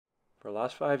For the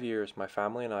last 5 years, my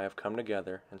family and I have come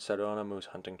together and set out on a moose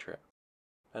hunting trip.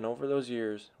 And over those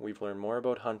years, we've learned more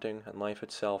about hunting and life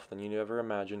itself than you'd ever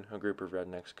imagine a group of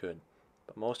rednecks could.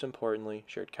 But most importantly,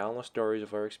 shared countless stories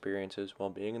of our experiences while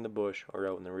being in the bush or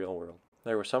out in the real world.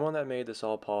 There was someone that made this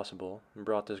all possible and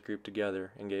brought this group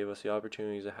together and gave us the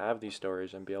opportunity to have these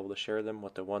stories and be able to share them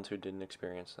with the ones who didn't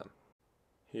experience them.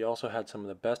 He also had some of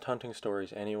the best hunting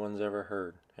stories anyone's ever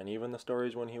heard, and even the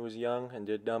stories when he was young and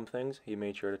did dumb things, he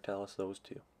made sure to tell us those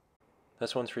too.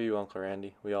 This one's for you, Uncle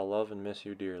Randy. We all love and miss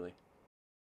you dearly.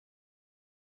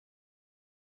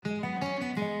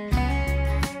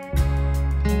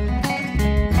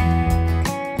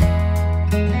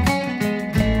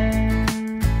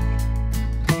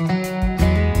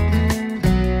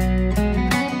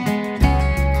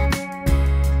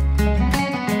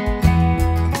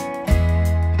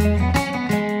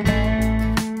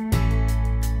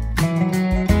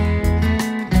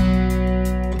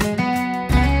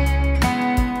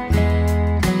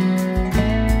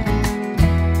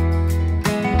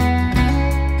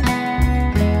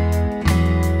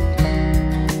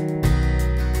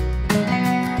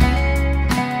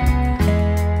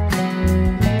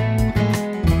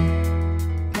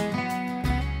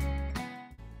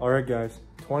 Alright guys,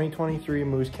 2023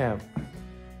 Moose Camp.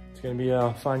 It's going to be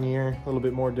a fun year, a little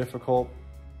bit more difficult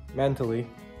mentally,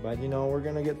 but you know, we're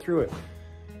going to get through it.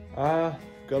 Got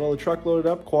all the truck loaded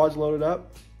up, quads loaded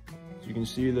up. As you can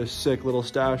see the sick little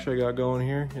stash I got going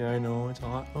here. Yeah, I know, it's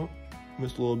hot. Oh,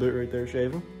 missed a little bit right there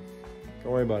shaving.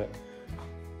 Don't worry about it.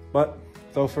 But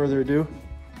without further ado,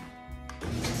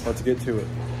 let's get to it.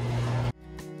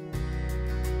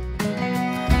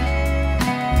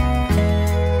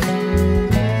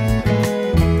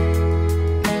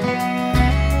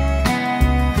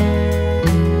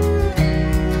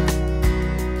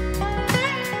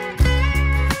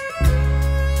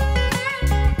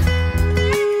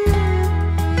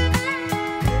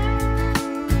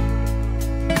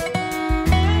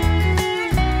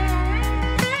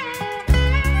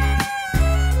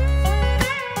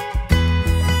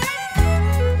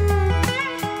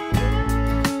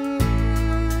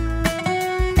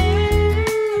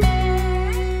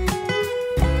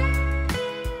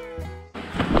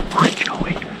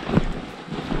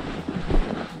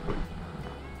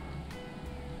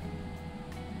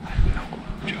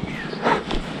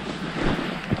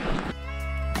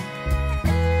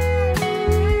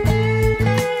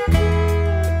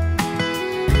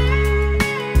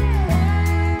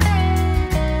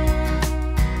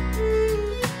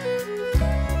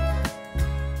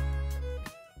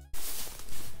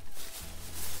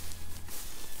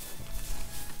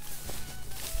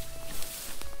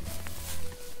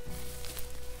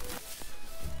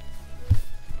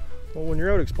 Well, when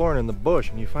you're out exploring in the bush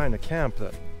and you find a camp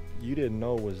that you didn't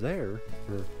know was there,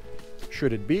 or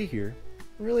should it be here,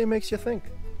 it really makes you think.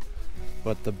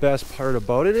 But the best part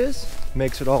about it is,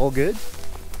 makes it all good.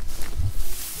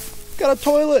 Got a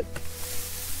toilet!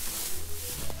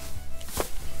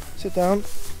 Sit down.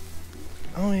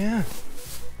 Oh yeah.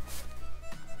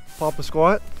 Pop a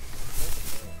squat.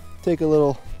 Take a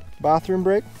little bathroom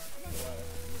break.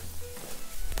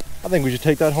 I think we should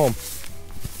take that home.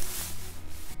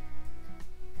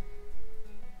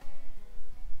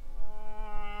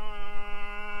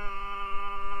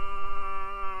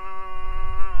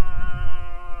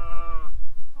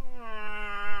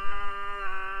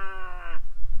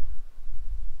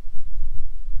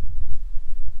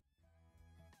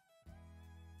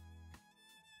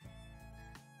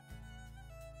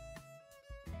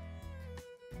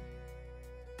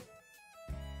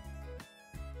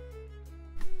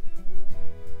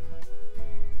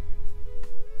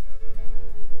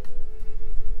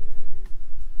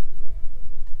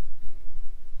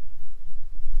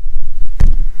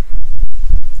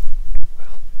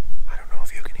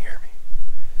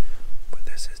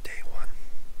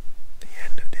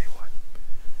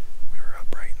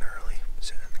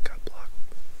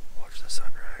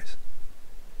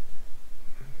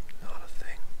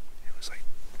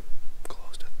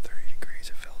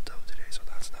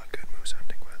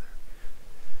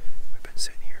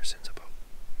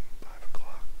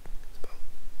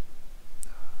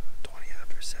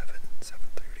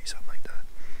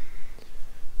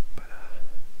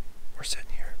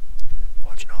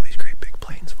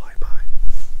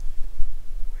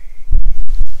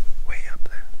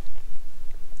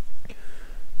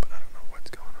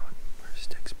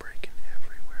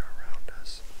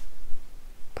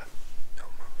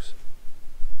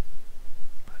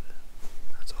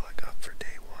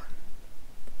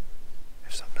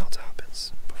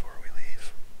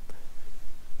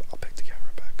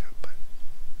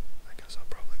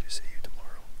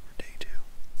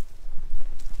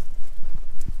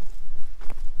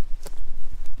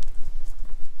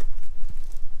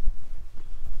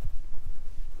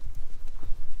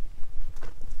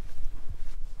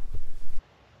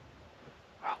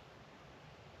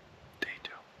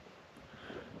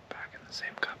 The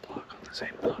same cut block on the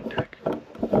same block deck that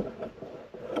we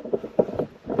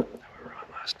were on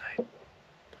last night.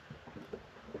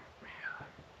 We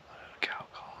let out a cow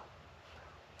call.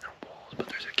 No bulls, but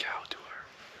there's a cow to our,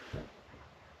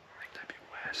 I think that'd be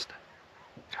west.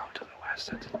 Cow to the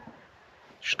west.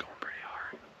 She's going pretty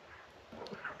hard. I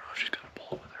don't know if she's got a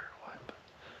bull with her or what, but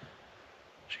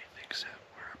she thinks that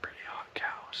we're a pretty hot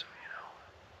cow, so you know.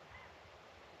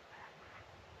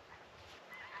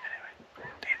 Anyway,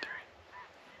 day 3.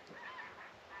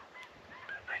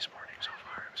 Been a nice morning so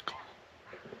far. It was cold.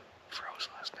 Froze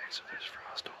last night, so there's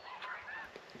frost all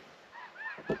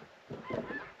over.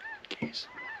 Geese.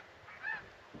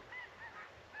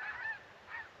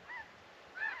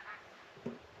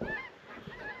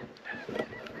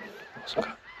 Also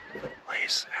got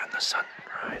lace and the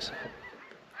sunrise.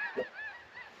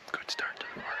 Good start to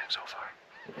the morning so far.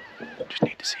 Just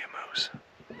need to see a moose.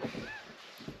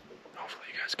 Hopefully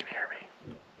you guys can hear me.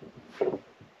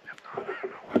 If not, I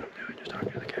don't know what I'm doing, just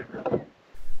talking to the camera.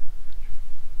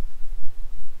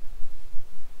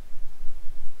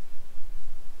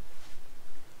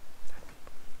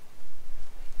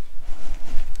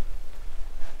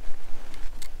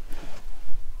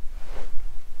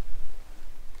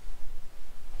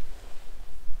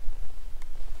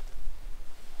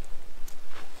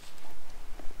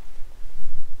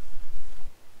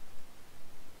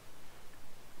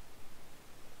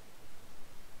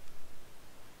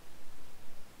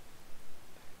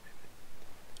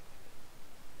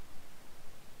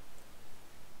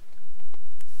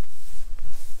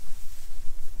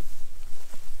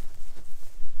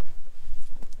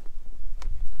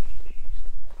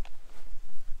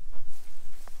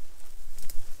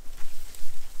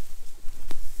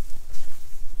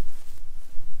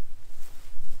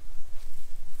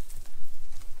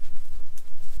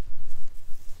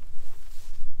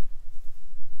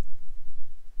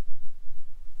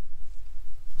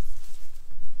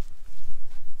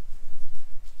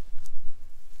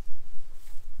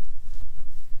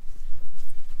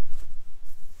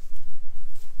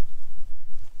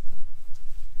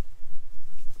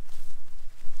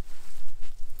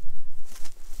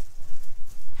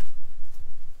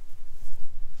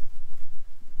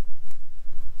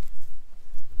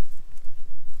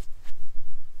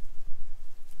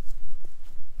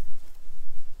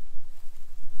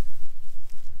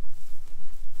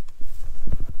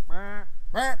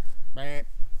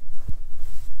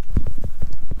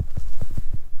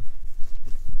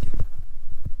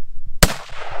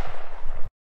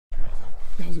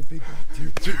 That was a big one,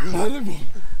 dude. I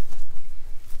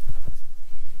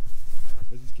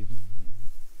just give him.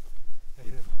 I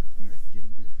hit him hard, right? Give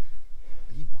him, dude.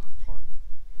 He blocked hard.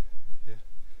 Yeah.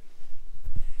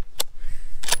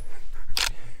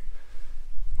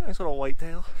 Nice little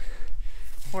whitetail.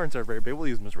 Horns are very big. We'll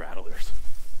use them as rattlers.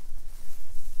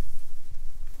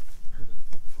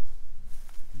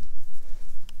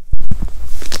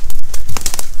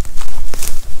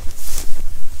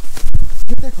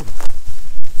 Hit that corner.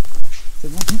 Is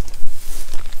that one?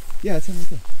 Yeah, it's him right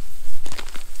there.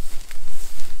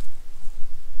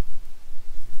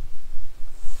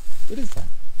 What is that?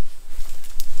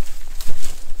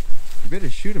 You better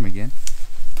shoot him again.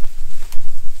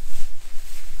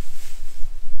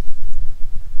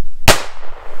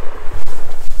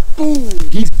 Boom!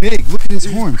 He's big. Look at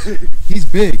his horns. He's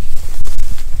big.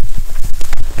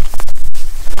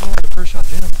 Oh, the first shot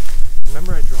hit him.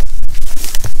 Remember I dropped?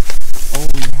 Oh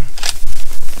yeah.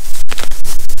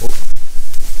 Oh.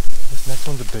 This next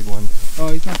one's a big one.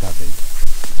 Oh, he's not that big.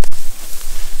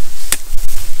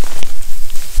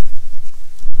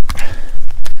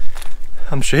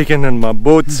 I'm shaking in my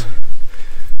boots.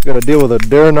 Gotta deal with a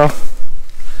deer now.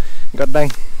 God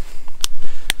dang.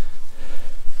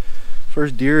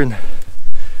 First deer in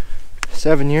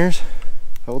 7 years.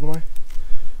 How old am I?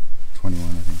 21,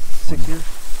 I think. 6 years?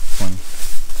 20.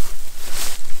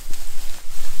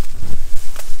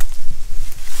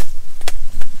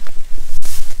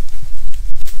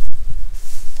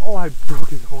 Oh, I broke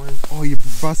his horn. Oh, you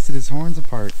busted his horns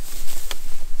apart.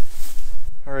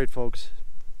 Alright folks.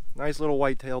 Nice little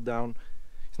whitetail down.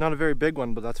 It's not a very big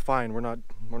one, but that's fine. We're not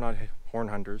horn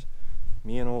hunters.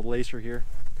 Me and old Lacer here.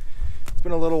 It's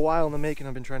been a little while in the making.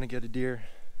 I've been trying to get a deer,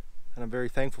 and I'm very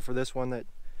thankful for this one that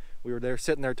we were there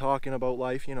sitting there talking about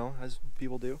life, you know, as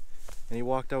people do, and he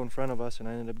walked out in front of us and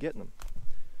I ended up getting him.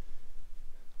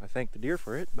 I thank the deer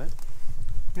for it, but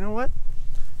you know what?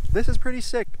 This is pretty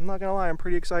sick. I'm not gonna lie, I'm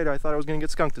pretty excited. I thought I was gonna get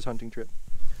skunked this hunting trip.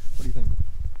 What do you think?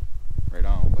 Right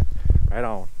on. Right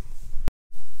on.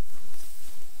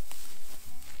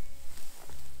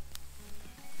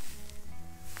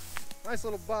 Nice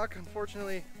little buck.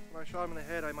 Unfortunately, When I shot him in the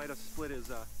head, I might have split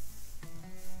his, uh-oh,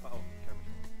 camera's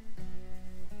on.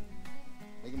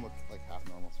 Make him look like half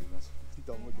normal, sweetness.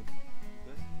 Don't look at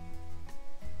This?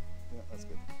 Yeah, that's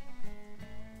good.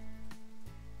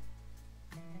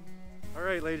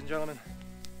 Alright, ladies and gentlemen,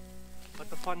 let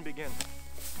the fun begin.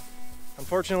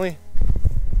 Unfortunately,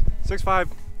 6'5",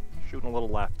 shooting a little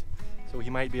left, so he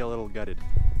might be a little gutted.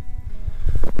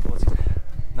 Well,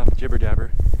 enough jibber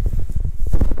jabber.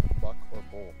 Buck or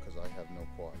bull, because I have no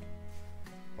quad.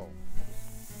 Oh.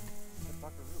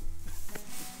 Buckaroo.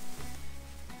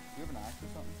 Do you have an axe or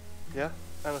something? Yeah,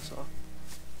 and a saw.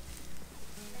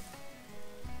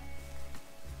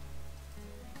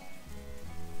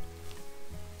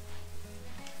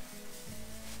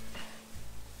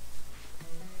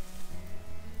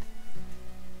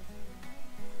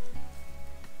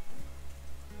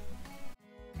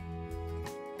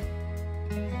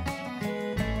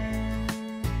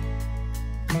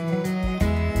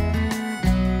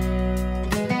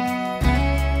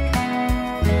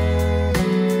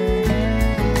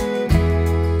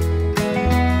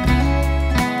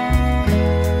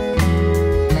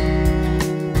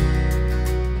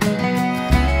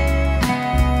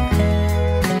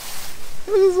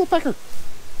 Pecker.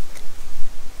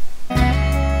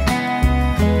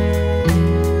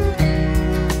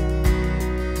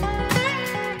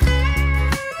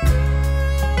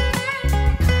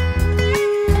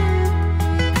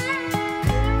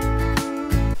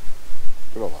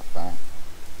 Look at all that fat.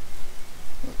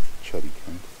 Chubby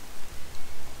cunt.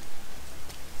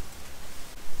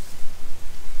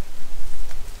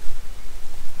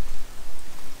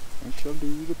 I shall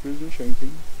do the prison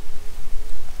shanking.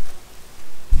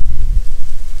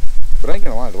 But I ain't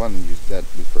gonna lie, the one that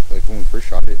like when we first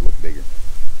shot it, it looked bigger.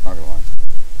 Not gonna lie.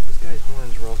 This guy's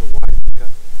horns were also wide.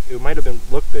 It might have been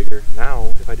looked bigger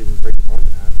now if I didn't break his horns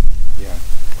in half. Yeah.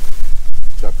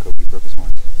 Good job, Kobe. Broke his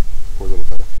horns. Poor little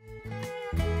fella.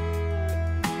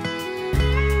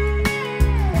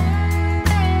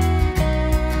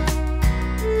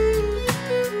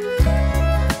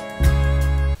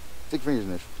 Stick fingers in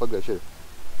there. Plug that shit.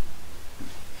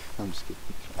 I'm just kidding.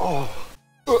 Oh,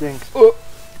 stinks.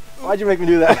 Why'd you make me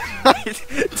do that? I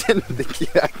didn't think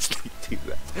you'd actually do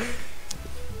that.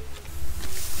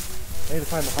 I need to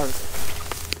find the heart.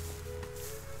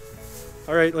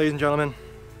 Alright, ladies and gentlemen.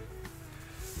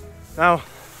 Now,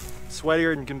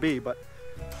 sweatier than can be, but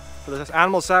for this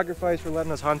animal sacrifice for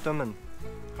letting us hunt them and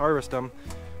harvest them,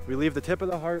 we leave the tip of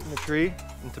the heart in the tree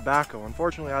and tobacco.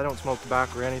 Unfortunately, I don't smoke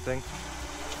tobacco or anything,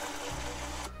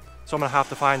 so I'm gonna have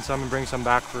to find some and bring some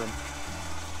back for him.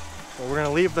 So we're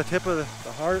gonna leave the tip of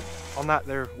the heart on that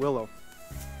there willow.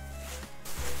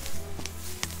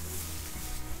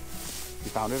 You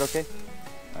found it okay?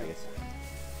 I guess.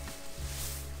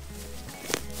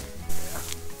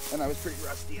 Yeah. And I was pretty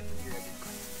rusty at the deer.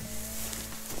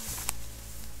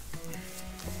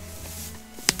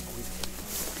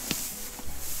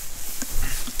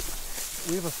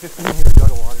 We have a 15-year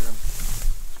jug of water I'm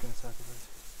just gonna sacrifice.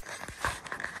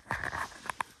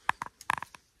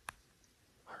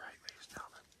 Alright, ladies and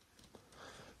gentlemen.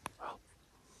 Well,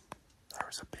 there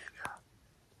was a big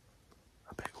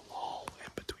lull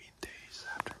in between days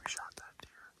after we shot that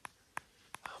deer.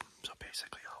 So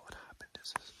basically all what happened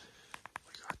is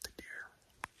we got the deer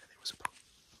and it was about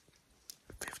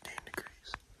 15 degrees.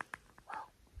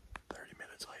 Well, 30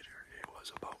 minutes later it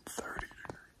was about 30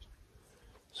 degrees.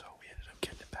 So we ended up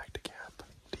getting it back to camp,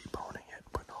 deboning it,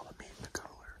 putting all the meat in the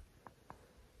cooler.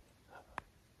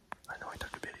 I know I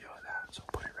took a video of that, so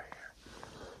I'll put it right here.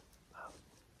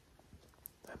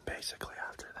 And basically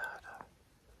after that,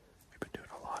 we've been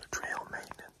doing a lot of trail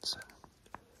maintenance and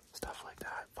stuff like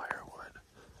that, firewood.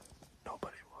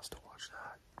 Nobody wants to watch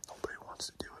that. Nobody wants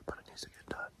to do it, but it needs to get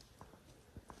done.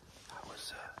 That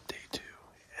was day 2,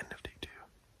 end of day 2.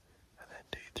 And then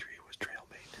day 3 was trail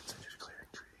maintenance and just clearing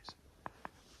trees.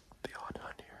 The odd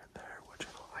hunt here and there, which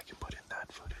I can put in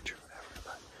that footage or whatever,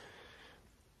 but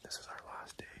this is our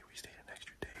last day. We stayed an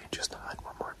extra day just to hunt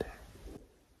one more day.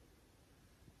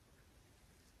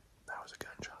 That was a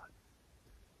gunshot.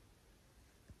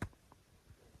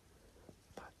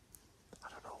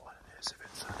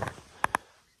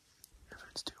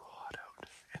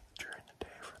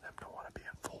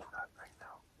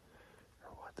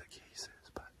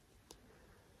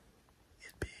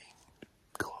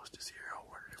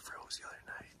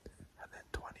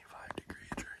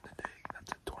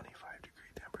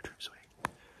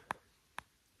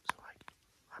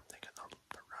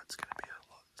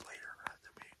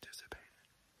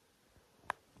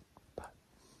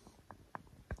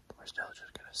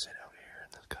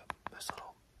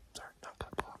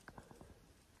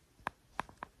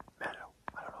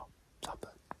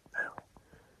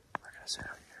 this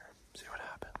out here, see what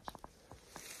happens.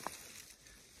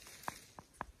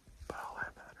 But all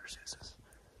that matters is this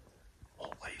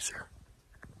old laser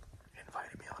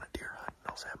invited me on a deer hunt in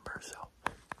November, so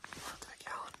mark the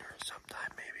calendar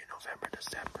sometime maybe November,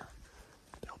 December.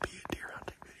 There'll be a deer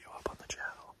hunting video up on the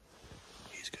channel.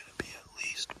 He's gonna be at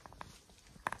least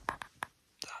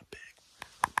that big.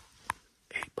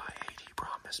 8 by 8 he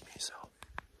promised me, so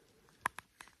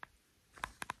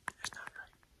it's not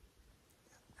right.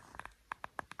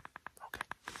 Okay.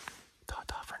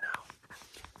 Ta-ta for now.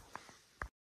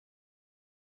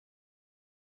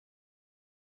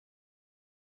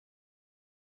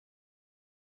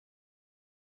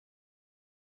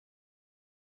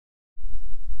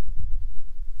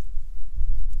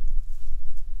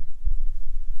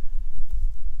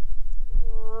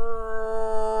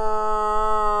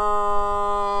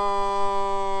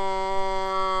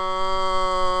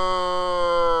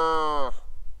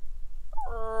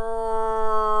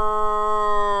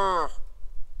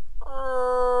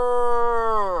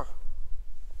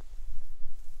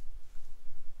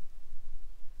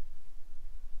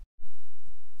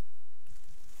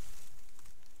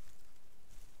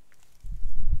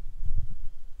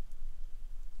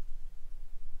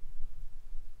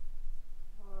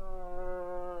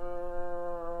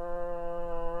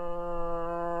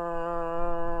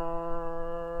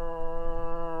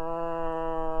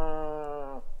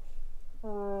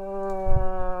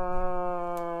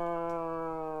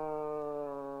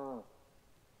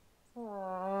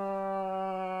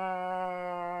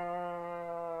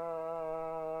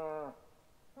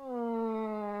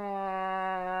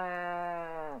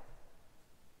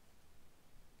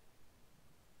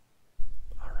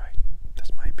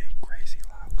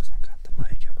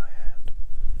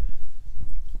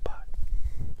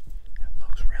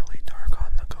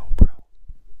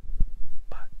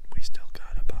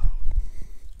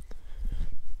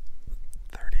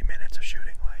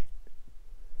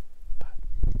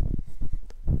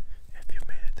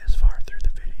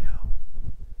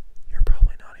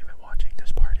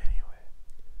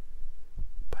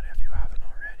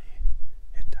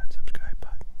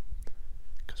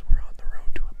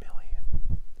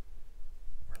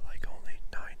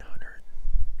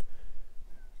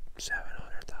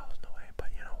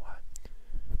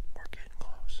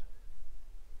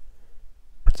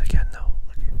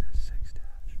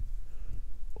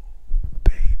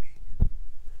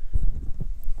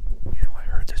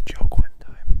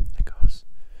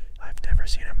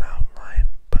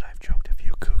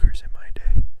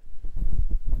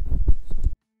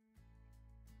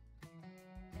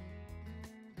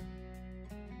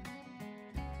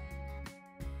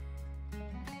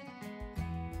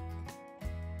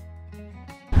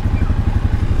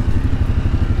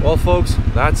 Well folks,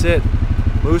 that's it.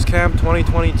 Moose Camp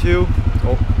 2022,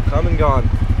 come and gone.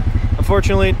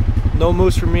 Unfortunately, no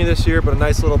moose for me this year, but a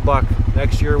nice little buck.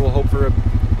 Next year we'll hope for a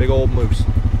big old moose.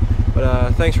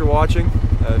 But thanks for watching.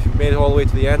 If you've made it all the way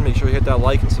to the end, make sure you hit that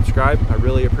like and subscribe. I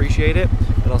really appreciate it,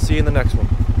 and I'll see you in the next one.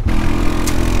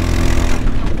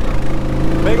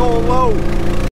 Big old load!